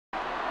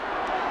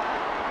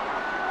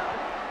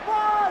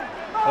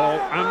Paul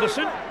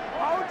Anderson.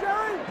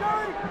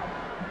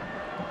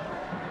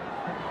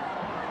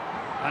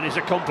 And his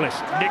accomplice,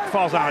 Nick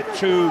Fossard.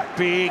 Two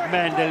big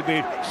men. They'll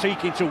be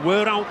seeking to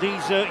wear out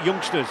these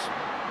youngsters.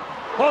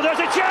 Oh, there's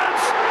a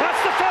chance!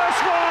 That's the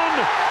first one!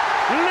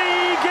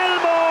 Lee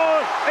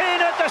Gilmore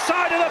in at the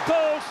side of the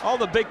post. All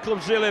the big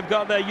clubs really have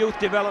got their youth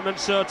development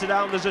sorted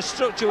out. There's a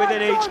structure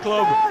within each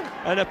club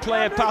and a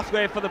player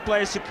pathway for the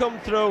players to come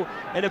through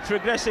in a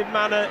progressive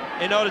manner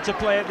in order to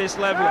play at this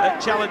level,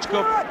 at Challenge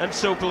Cup and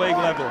Super League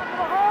level.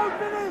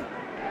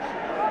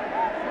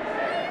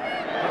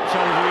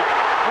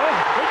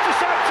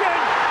 Interception!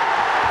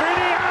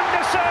 Vinnie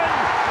Anderson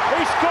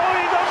is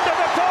going under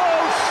the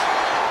post.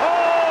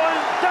 Oh,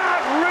 and that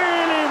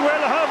really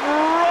will have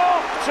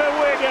rocked to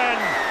Wigan.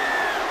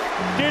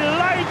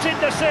 Delighted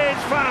the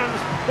Saints fans,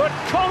 but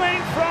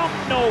coming from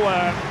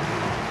nowhere.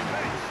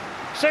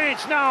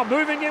 Saints now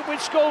moving it with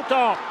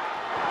Sculthorpe.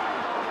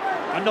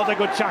 Another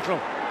good tackle.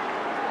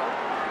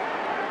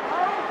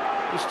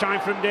 This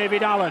time from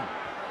David Allen.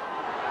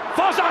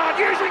 Fossard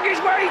using his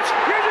weight,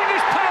 using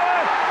his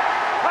power,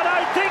 and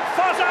I think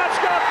Fossard's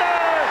got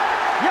there.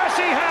 Yes,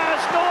 he has.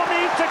 No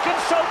need to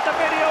consult the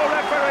video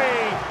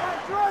referee.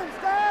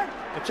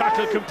 The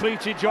tackle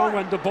completed, John,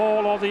 when the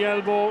ball or the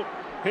elbow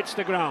hits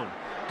the ground.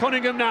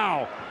 Cunningham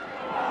now.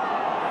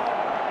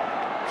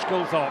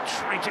 Sculthorpe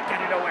trying to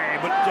get it away,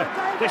 but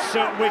this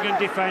Wigan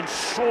defence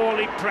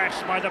sorely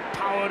pressed by the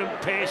power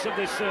and pace of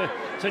this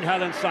St.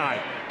 Helens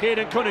side.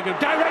 Caden Cunningham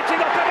directing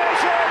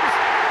operations.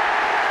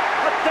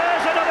 But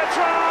there's another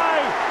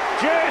try.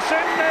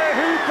 Jason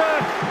Hooper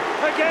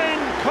again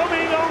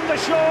coming on the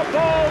short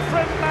ball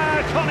from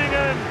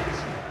Cunningham.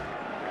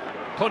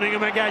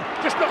 Cunningham again.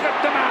 Just look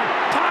at the man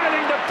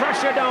piling the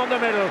pressure down the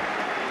middle.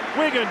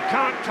 Wigan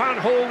can't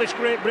hold this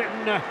Great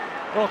Britain.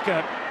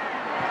 Okay.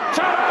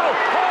 Tarrow!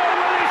 Oh,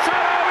 Willie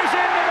Tarrow is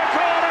into the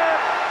corner.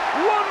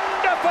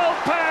 Wonderful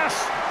pass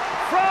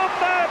from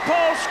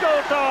Paul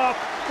Sculthorpe.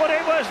 But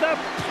it was the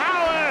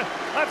power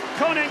of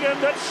Cunningham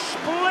that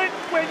split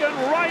Wigan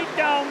right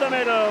down the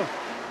middle.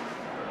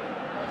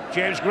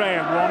 James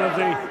Graham, one of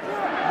the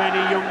many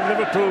young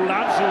Liverpool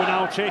lads who are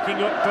now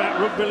taking up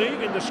rugby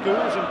league in the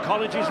schools and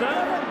colleges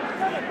there.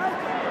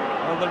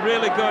 Well, they're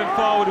really going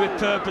forward with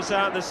purpose,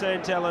 aren't they,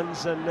 St.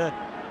 Helens? And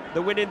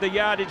they're winning the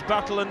yardage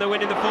battle and they're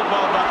winning the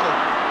football battle.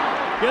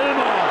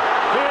 Gilmore,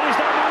 here is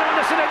Damon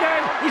Anderson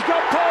again. He's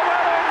got Paul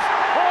Wellens.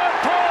 Oh,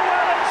 Paul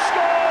Wellens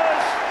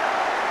scores!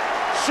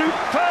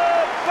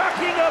 Superb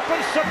backing up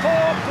and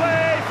support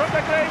play from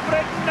the Great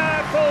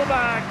Britain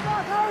fullback.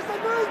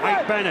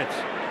 Mike Bennett.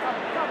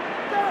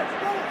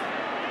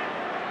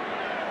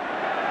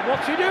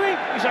 What's he doing?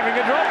 He's having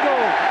a drop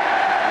goal.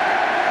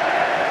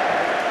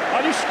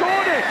 And he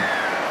scored it.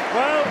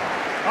 Well,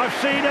 I've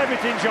seen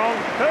everything, John.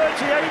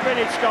 38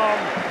 minutes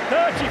gone,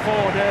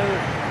 34-0.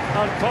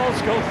 And Paul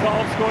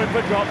Sculthorpe's going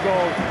for drop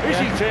goal. Is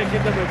he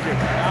taking the wicket?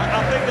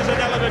 I think there's an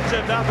element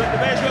of that, but they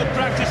may as well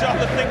practice all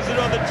the things that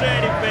are on the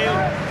training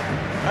field.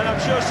 And I'm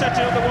sure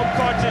setting up the 1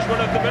 point is one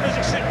of them. And as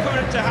you said,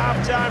 coming into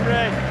half-time,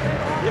 Ray,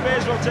 you may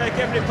as well take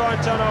every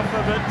point on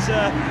offer. But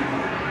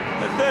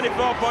at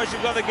 34 points,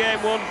 you've got the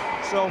game won.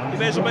 So you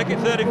may as well make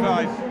it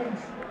 35.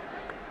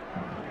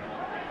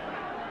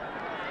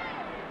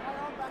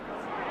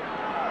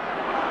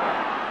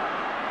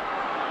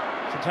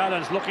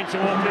 Helens looking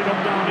to open it up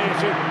down here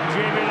to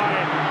Jamie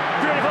Lyon.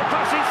 Beautiful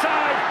pass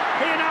inside.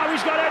 Here now he's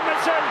got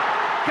Edmondson.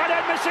 Can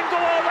Edmondson go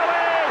all the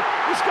way?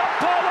 He's got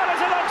Paul Wellens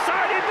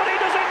alongside him, but he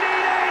doesn't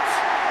need it.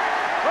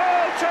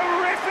 Oh,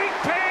 terrific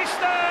pace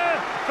there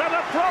from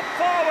a prop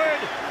forward.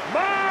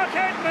 Mark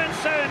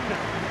Edmondson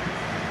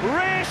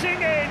racing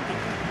in.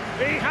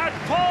 He had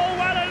Paul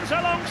Wellens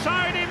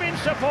alongside him in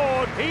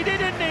support. He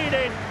didn't need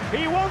it.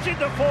 He wanted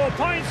the 4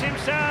 points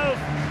himself,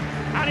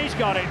 and he's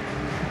got it.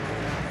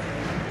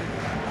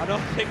 I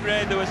don't think,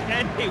 Ray, there was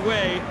any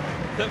way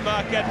that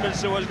Mark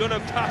Edmondson was going to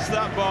pass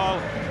that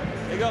ball.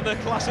 He got the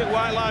classic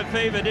white line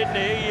fever, didn't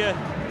he?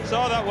 He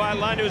saw that white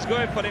line, he was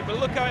going for it, but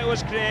look how it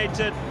was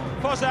created.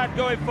 Fossard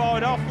going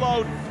forward,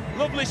 offload,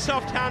 lovely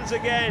soft hands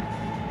again.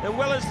 Then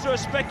Wellens threw a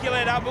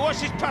speculate out, but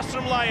watch his pass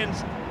from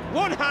Lyons.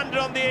 One-hander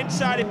on the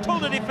inside, he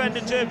pulled the defender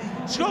to him.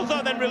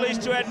 Sculthorpe then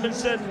released to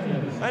Edmondson,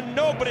 and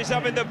nobody's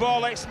having the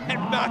ball except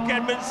Mark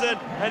Edmondson,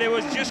 and he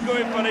was just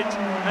going for it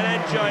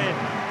and enjoying.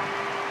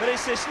 But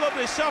it's this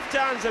lovely soft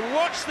hands, and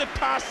watch the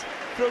pass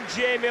from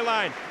Jamie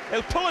Lyon.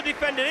 He'll pull a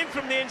defender in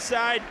from the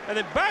inside, and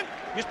then bang,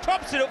 just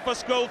pops it up for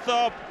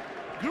Sculthorpe.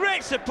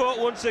 Great support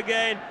once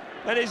again,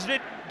 and he's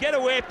get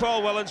away,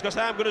 Paul Wellens, because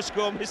I'm going to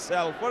score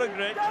myself. What a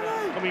great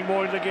try. Coming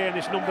more in the game,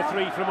 this number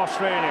 3 from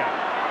Australia.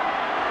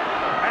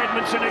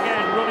 Edmondson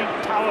again running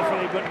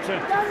powerfully, but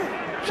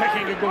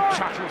taking a good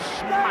tackle,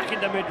 smacking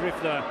the midriff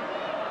there.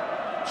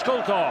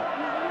 Sculthorpe.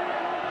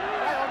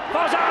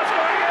 Fossard's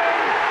going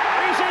in.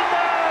 He's in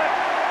there.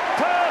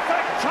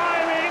 Perfect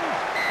timing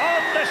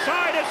on the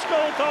side of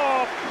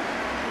Sculthorpe.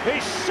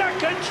 His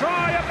second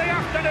try of the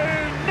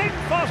afternoon. Nick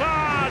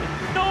Fossard,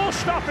 no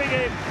stopping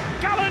him.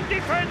 Gallant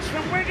defence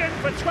from Wigan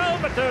for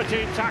 12 or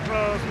 13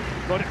 tackles,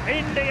 but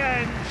in the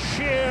end,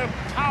 sheer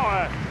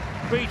power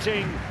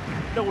beating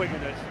the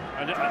Wiganers.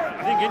 And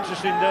I think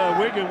interesting there,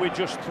 Wigan with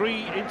just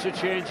 3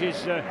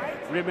 interchanges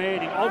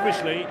remaining.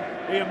 Obviously,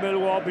 Ian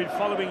Millwall have been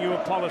following your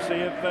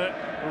policy of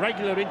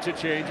regular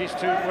interchanges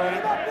to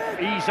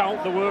ease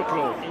out the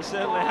workload. He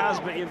certainly has,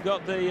 but you've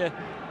got the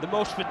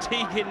most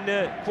fatiguing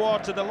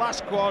quarter, the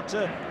last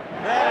quarter.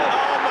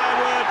 Oh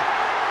my word!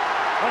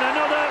 And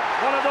another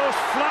one of those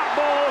flat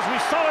balls. We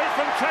saw it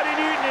from Terry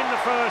Newton in the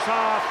first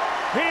half.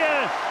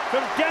 Here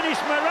from Dennis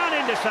Moran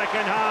in the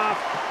second half,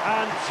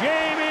 and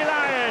Jamie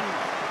Lyon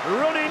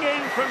running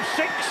in from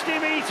 60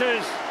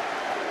 metres.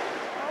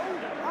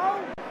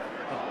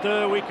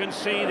 There we can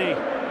see the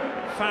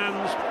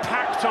fans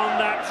packed on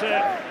that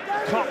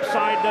Kop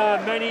side there.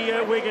 Many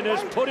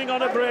Wiganers putting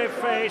on a brave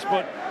face,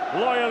 but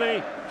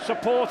loyally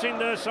supporting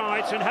their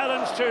side. St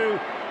Helens too,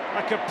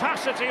 a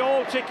capacity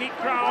all-ticket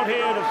crowd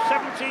here of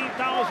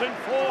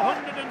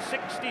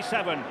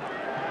 17,467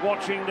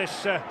 watching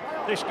this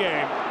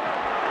game.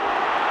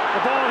 The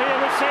ball here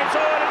with Saints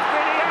Owen, it's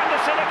Vinnie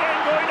Anderson again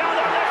going down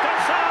the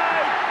left-hand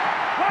side.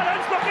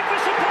 Wellens looking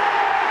for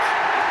support.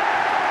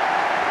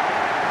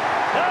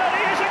 There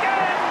he is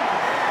again.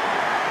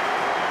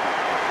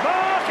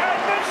 Mark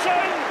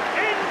Edmondson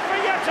in for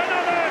yet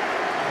another.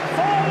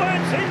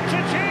 Forwards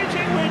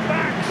interchanging with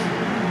backs,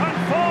 and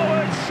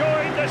forwards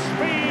showing the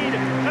speed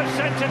of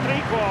centre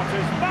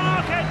three-quarters.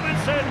 Mark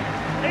Edmondson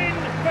in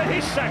for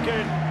his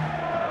second.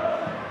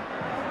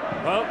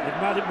 Well,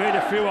 they've made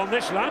a few on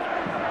this lad.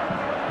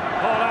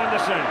 Paul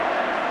Anderson,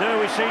 there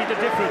we see the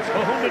difference,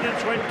 127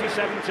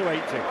 to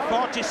 80.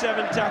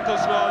 47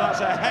 tackles, no,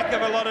 that's a heck of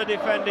a lot of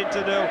defending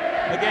to do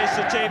against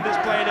a team that's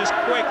playing as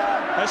quick,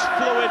 as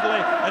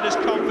fluidly and as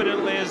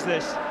confidently as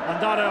this. And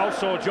that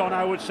also, John,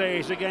 I would say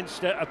is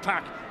against a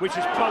pack which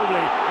is probably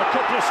a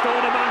couple of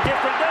stone a man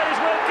different. There is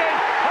Wilkin,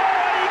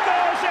 oh, and he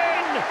goes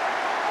in!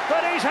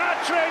 But his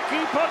hat-trick,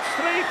 he puts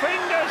 3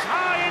 fingers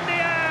high in the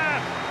air.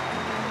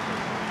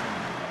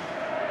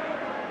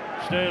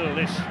 Still,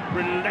 this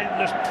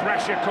relentless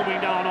pressure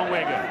coming down on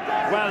Wigan.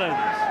 Wellens.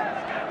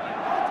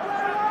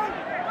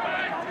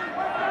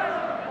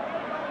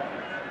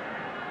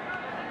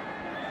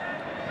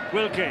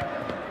 Wilkie.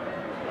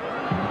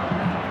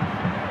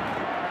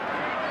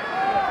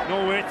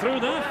 No way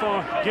through there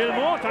for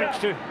Gilmore, thanks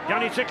to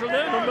Danny Tickle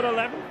there, number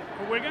 11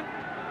 for Wigan.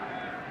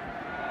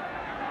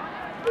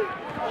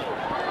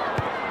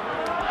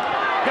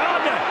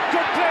 Gardner,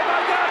 good play by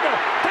Gardner.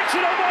 Picks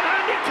it up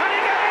one-handed, can he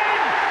get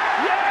in?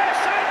 Yes,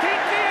 I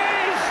think he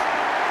is!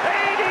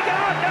 Aidy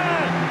Gardner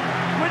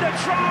with a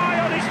try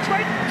on his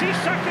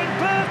 22nd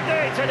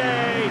birthday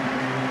today.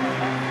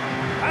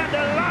 And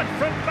the lad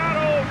from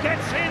Barrow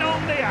gets in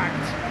on the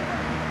act.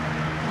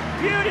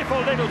 Beautiful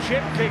little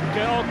chip kick,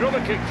 or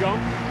grubber kick,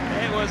 John.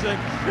 It was a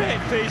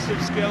great piece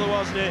of skill,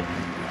 wasn't it?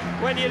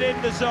 When you're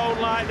in the zone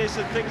like this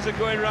and things are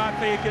going right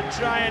for you, you can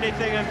try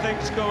anything and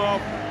things come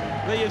up,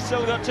 but you've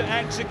still got to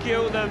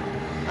execute them.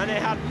 And he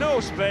had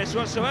no space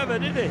whatsoever,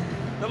 did he?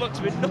 There looked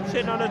to be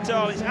nothing on at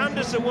all. It's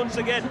Anderson once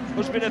again,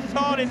 who's been a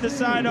thorn in the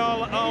side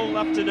all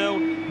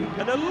afternoon.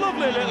 And a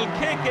lovely little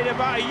kick in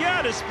about a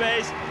yard of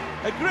space.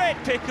 A great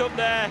pick up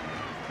there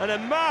and a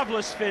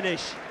marvellous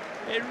finish.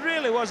 It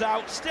really was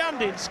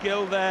outstanding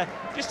skill there,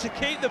 just to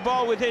keep the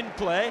ball within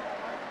play.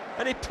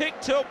 And he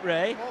picked up,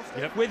 Ray,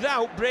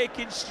 without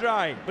breaking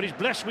stride. But he's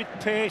blessed with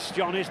pace,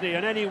 John, isn't he?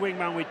 And any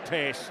wingman with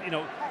pace, you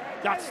know,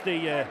 that's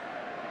the...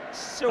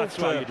 That's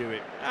why you do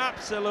it.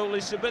 Absolutely.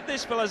 So, but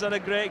this fella's had a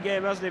great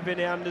game, hasn't he,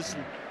 Vinnie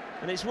Anderson?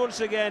 And it's once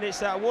again, it's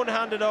that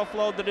one-handed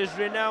offload that he's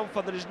renowned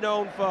for, that he's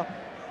known for.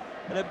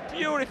 And a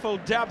beautiful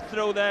dab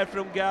throw there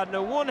from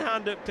Gardner,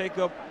 one-handed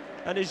pick-up,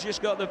 and he's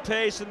just got the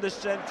pace and the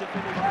strength to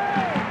finish.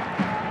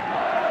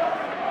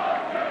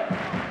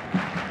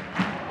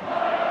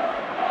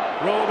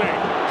 Roby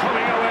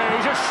coming away,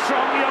 he's a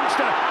strong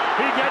youngster.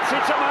 He gets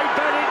it to Mike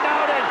Bennett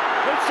now then.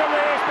 It's a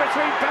race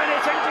between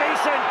Bennett and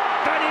Gleeson.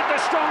 Bennett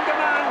the stronger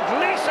man,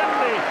 Gleeson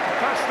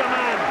past the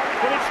man.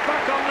 But it's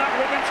back on that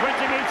Wigan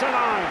 20-metre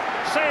line.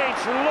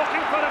 Saints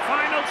looking for the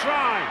final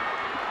try.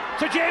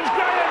 To James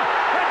Graham,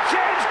 and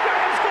James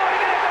Graham's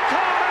going in the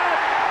corner.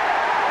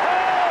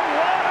 Oh,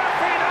 what a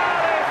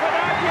finale for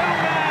that young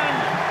man.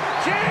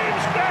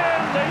 James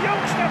Graham, the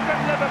youngster from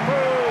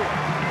Liverpool.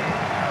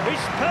 His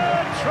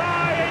third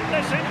try in the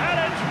St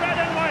Helens red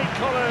and white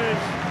colours.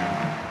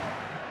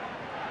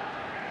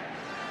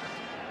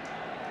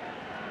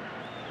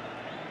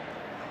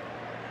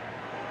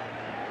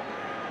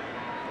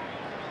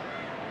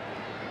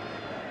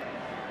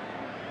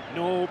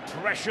 No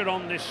pressure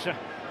on this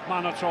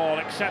man at all,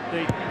 except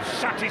the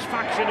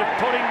satisfaction of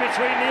putting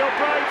between the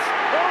uprights.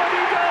 Oh,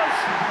 he does!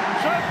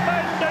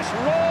 Tremendous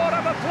roar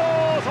of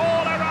applause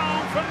all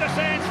around from the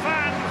Saints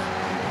fans.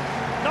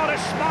 Not a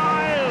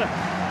smile,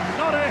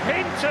 not a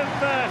hint of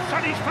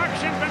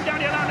satisfaction from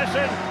Daniel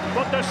Anderson,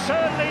 but there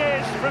certainly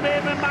is from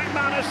Eamon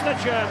McManus, the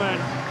German.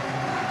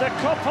 The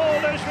cup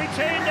holders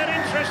retain their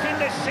interest in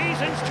this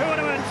season's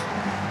tournament.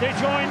 They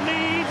join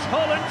Leeds,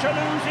 Hull and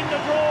Toulouse in the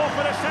draw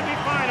for the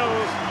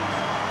semi-finals.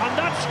 And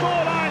that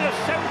scoreline of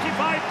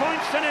 75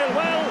 points to 0,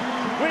 well,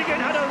 Wigan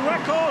had a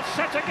record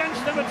set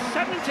against them at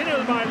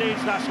 70-0 by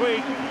Leeds last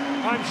week.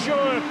 I'm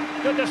sure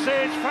that the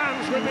Saints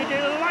fans will be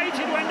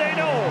delighted when they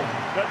know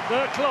that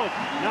their club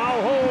now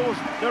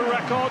holds the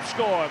record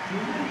score.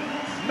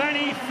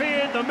 Many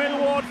feared the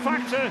Millward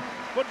factor,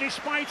 but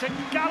despite a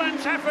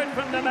gallant effort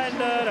from the men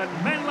there, and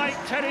men like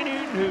Terry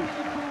Newton who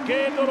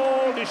gave their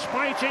all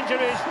despite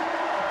injuries,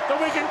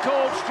 the Wigan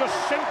coach just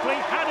simply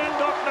hadn't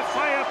got the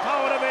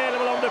firepower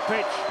available on the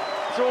pitch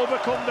to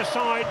overcome the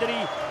side that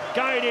he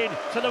guided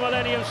to the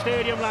Millennium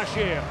Stadium last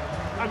year.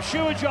 I'm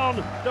sure, John,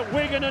 that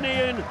Wigan and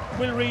Ian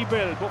will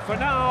rebuild, but for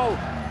now,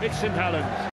 it's St. Helens.